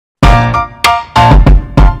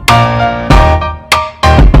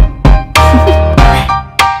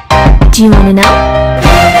Do you wanna know?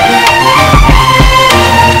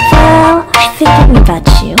 Well, I've been thinking about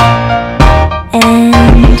you,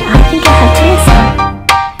 and I think I have to listen,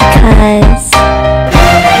 because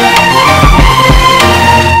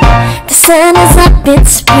the sun is up,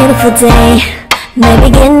 it's a beautiful day. My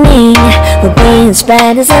beginning will be as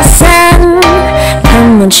bright as the sun.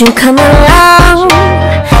 Come, won't you come along?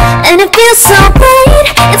 And it feels so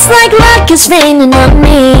bright, it's like luck is raining on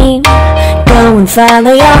me. Go and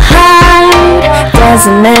follow your heart,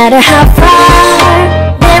 doesn't matter how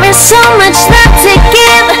far. There is so much love to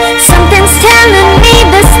give, something's telling me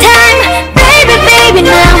this time. Baby, baby,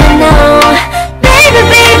 now I know. Baby,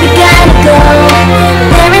 baby, gotta go.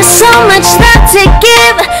 There is so much love to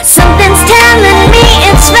give, something's telling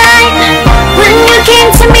me it's right. When you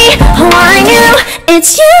came to me, oh I knew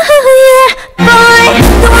it's you, yeah, boy.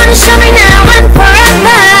 The one to show me now and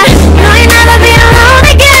forever. No, you'll never be alone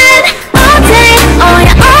again. All day, oh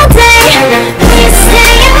yeah, all day. Please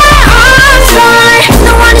stay in my arms, boy.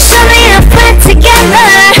 The one to show me if we're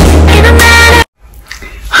together. In a matter.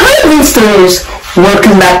 Hi Monsters!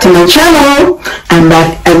 Welcome back to my channel. I'm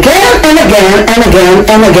back again and again and again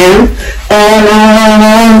and again and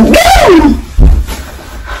again.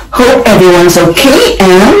 Hope everyone's okay,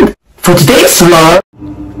 and for today's vlog,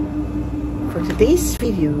 for today's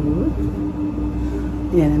video,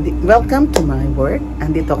 yan, welcome to my work.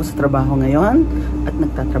 Andito ako sa trabaho ngayon at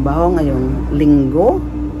nagtatrabaho ngayong linggo,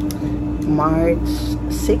 March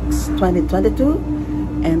 6, 2022.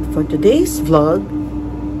 And for today's vlog,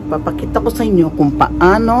 papakita ko sa inyo kung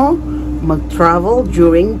paano mag-travel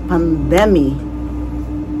during pandemic.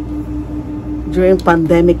 During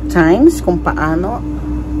pandemic times, kung paano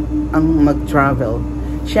ang mag-travel.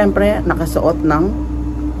 Siyempre, nakasuot ng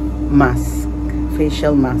mask,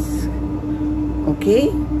 facial mask. Okay?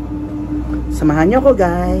 Samahan nyo ko,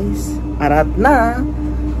 guys. Arat na!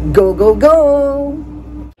 Go, go, go!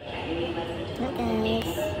 Hello guys,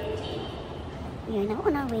 we are now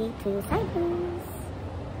on our way to Cyprus.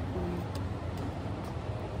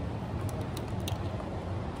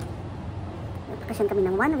 Nagpakasyon kami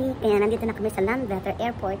ng 1 week, kaya nandito na kami sa Landvetter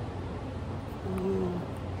Airport.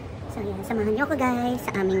 So yan, samahan niyo ako guys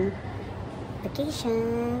sa aming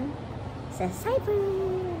vacation sa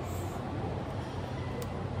Cyprus.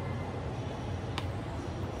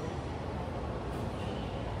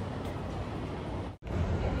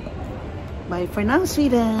 Bye for now,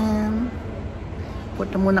 Sweden.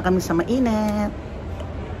 Punta muna kami sa mainit.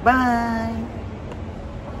 Bye!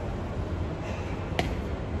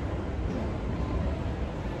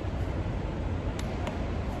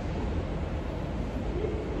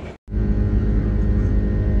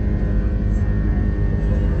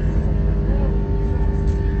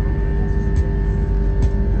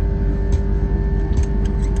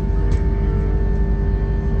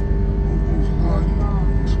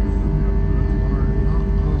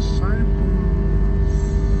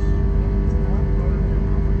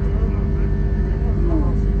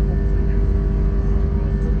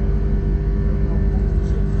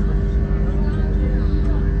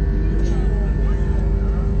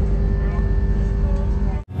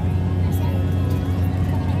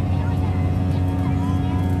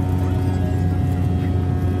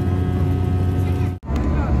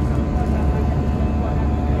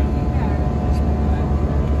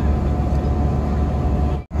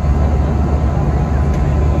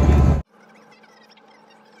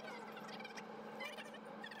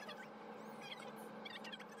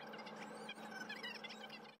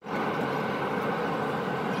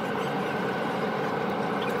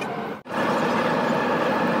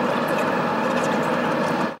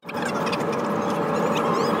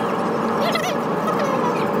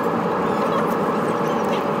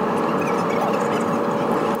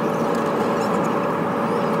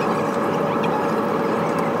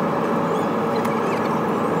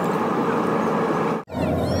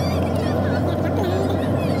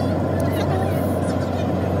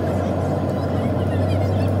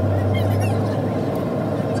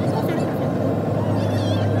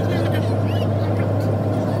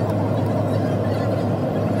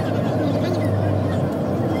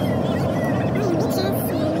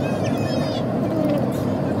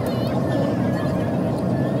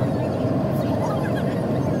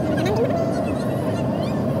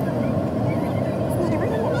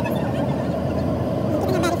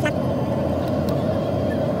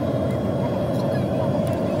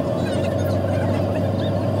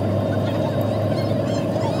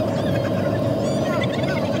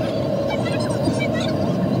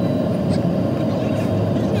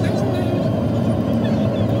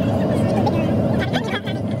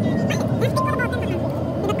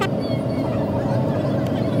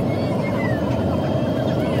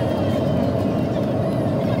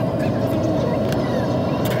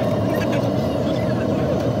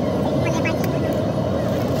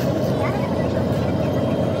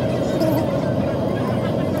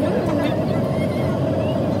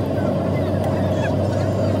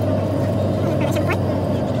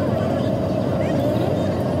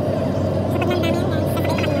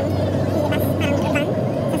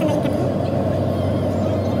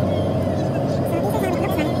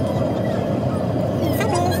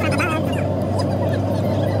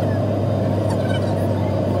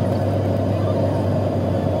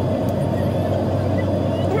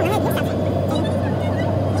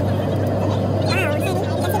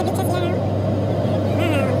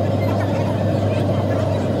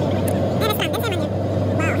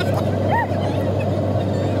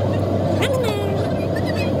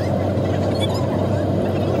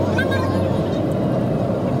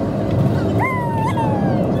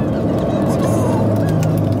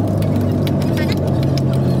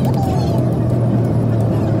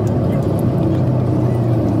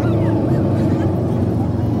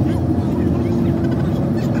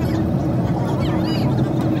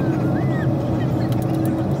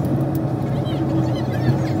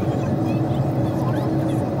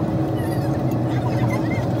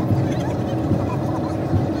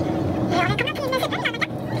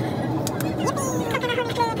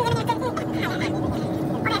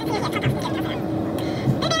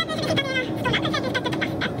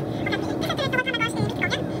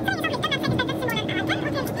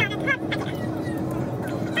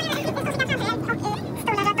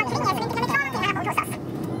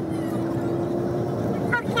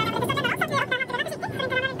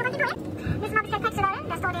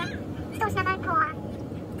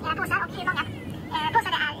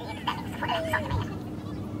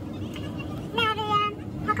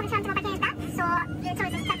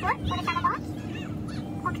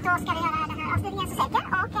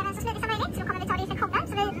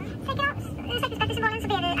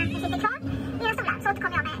 då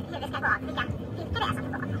kommer jag med hur vi ska gå, vilka det är som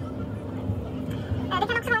ska gå. Det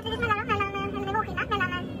kan också vara ett litet mellanrum mellan en nivåskillnad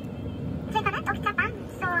mellan flygplanet och trappan.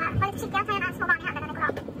 Så var lite försiktiga, ta gärna små barn i handen när ni går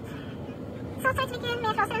av. Så tack så mycket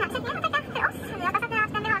mer för oss i den här besättningen och tacka för oss. Vi hoppas att ni har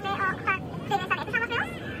haft en behaglig och skön flygresandet tillsammans med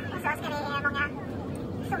oss. Och så ska det många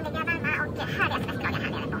soliga, varma och härliga semesterdagar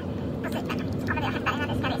här nere på Cypern. Kommer vi att hämta innan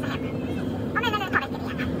vi ska resa hem. Om en eller ett par veckor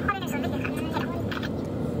igen. Ha det nu så riktigt skönt. Hej då.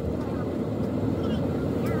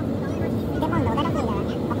 Det är måndagar de firar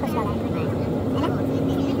och kursdagar. Eller? Vad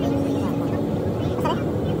sa du?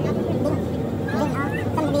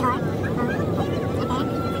 Som vi har. Kursdagar.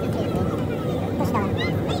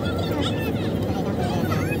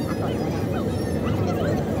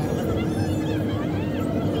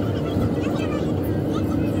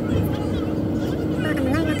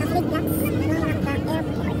 Larnaca flygplats, Larnaca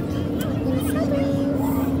airport in Cyprus,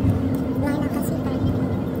 Larnaca, Cypern.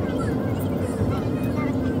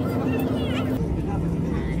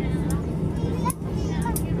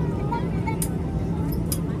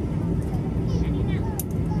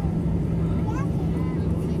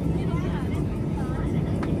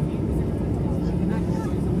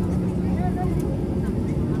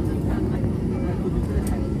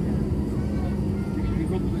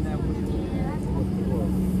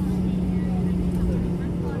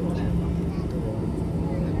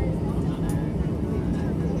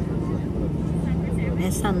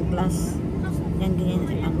 Sunplus, yan ganyan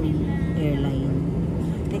ang airline.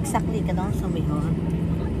 Exactly ka doon sa Bihor.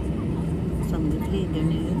 Sa Bihor,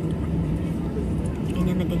 ganyan.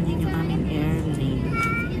 Ganyan na ganyan yung aming airline.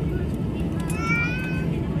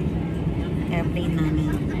 Airplane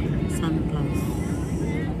namin, Sunplus.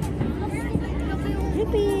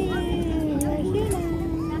 Yippee! We're here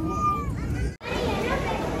now!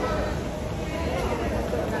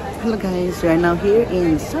 Hello guys, we are now here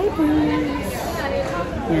in Cyprus.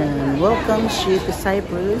 Yan, welcome to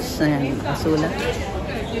Cyprus. Ayan, kasulat.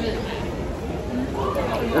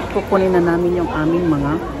 At kukunin na namin yung aming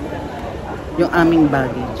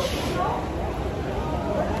baggage.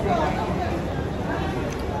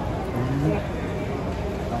 Ayan.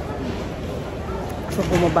 So,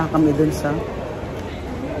 bumaba kami dun sa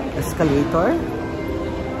escalator.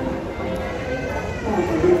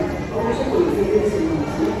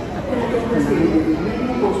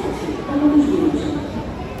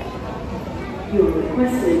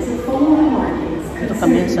 Ito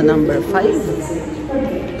kami sa number 5.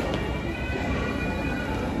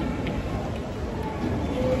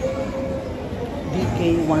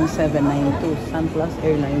 DK1792 Sunplus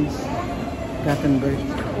Airlines Gothenburg.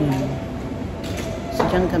 So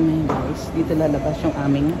dyan kami guys. Dito lalabas yung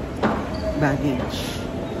aming baggage.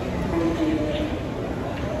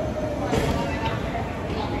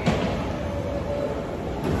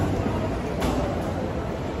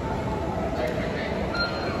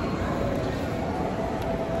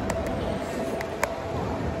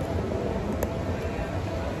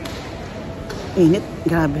 Init,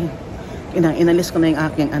 grabe. Inalis ko na yung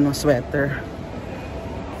aking sweater.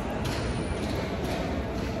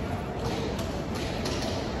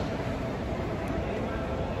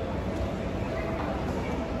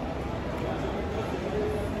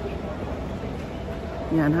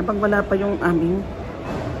 Yan, habang wala pa yung aming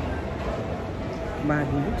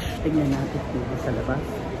baggage, tignan natin dito sa labas.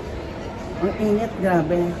 Ang init,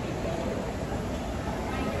 grabe.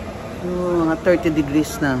 Mga 30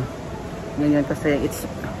 degrees na. Ganyan kasi it's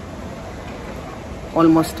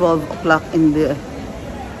almost 12 o'clock in the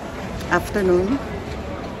afternoon.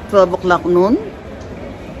 12 o'clock noon.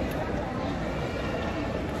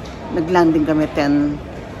 Naglanding kami 10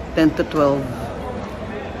 to 12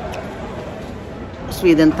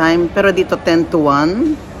 Sweden time. Pero dito 10 to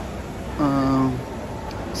 1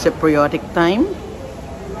 Cypriotic time.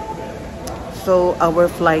 So our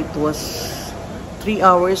flight was 3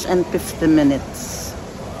 hours and 50 minutes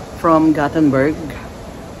from Gothenburg,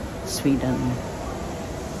 Sweden.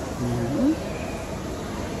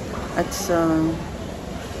 At sa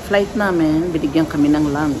flight namin, binigyan kami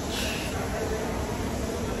ng lunch.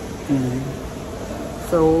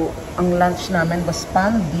 So, ang lunch namin was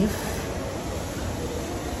pan beef.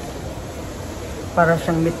 Para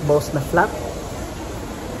siyang meatballs na flat.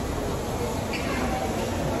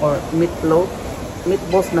 Or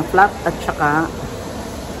meatballs na flat at saka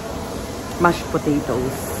mashed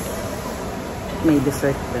potatoes. May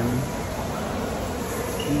dessert din.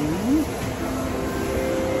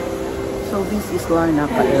 So this is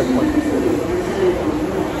Larnaca Airport.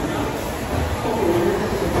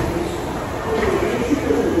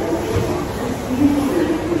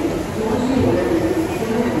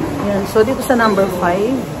 Yan. So dito sa number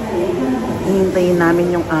 5, hihintayin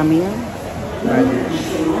namin yung aming Baggage.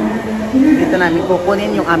 Dito namin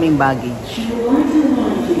kukunin yung aming baggage.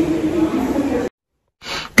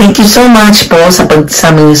 Thank you so much po sa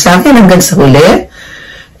pagsama niyo sa akin hanggang sa huli.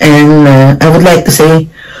 And I would like to say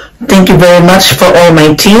thank you very much for all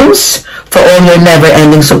my teams, for all your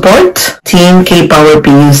never-ending support. Team K-Power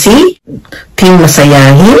PUC, Team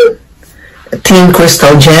Masayahin, Team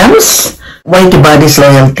Crystal Gems, Whitey Body's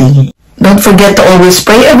Loyalty. Don't forget to always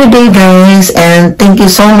pray every day, guys, and thank you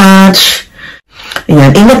so much.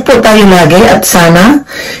 Ayan, ingat po tayo lagi at sana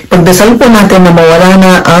pagdasal po natin na mawala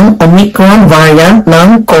na ang Omicron variant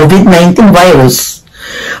ng COVID-19 virus.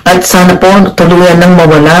 At sana po tuluyan nang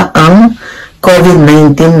mawala ang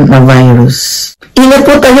COVID-19 na virus. Ingat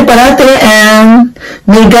po tayo parati and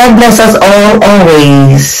may God bless us all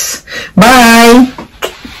always. Bye!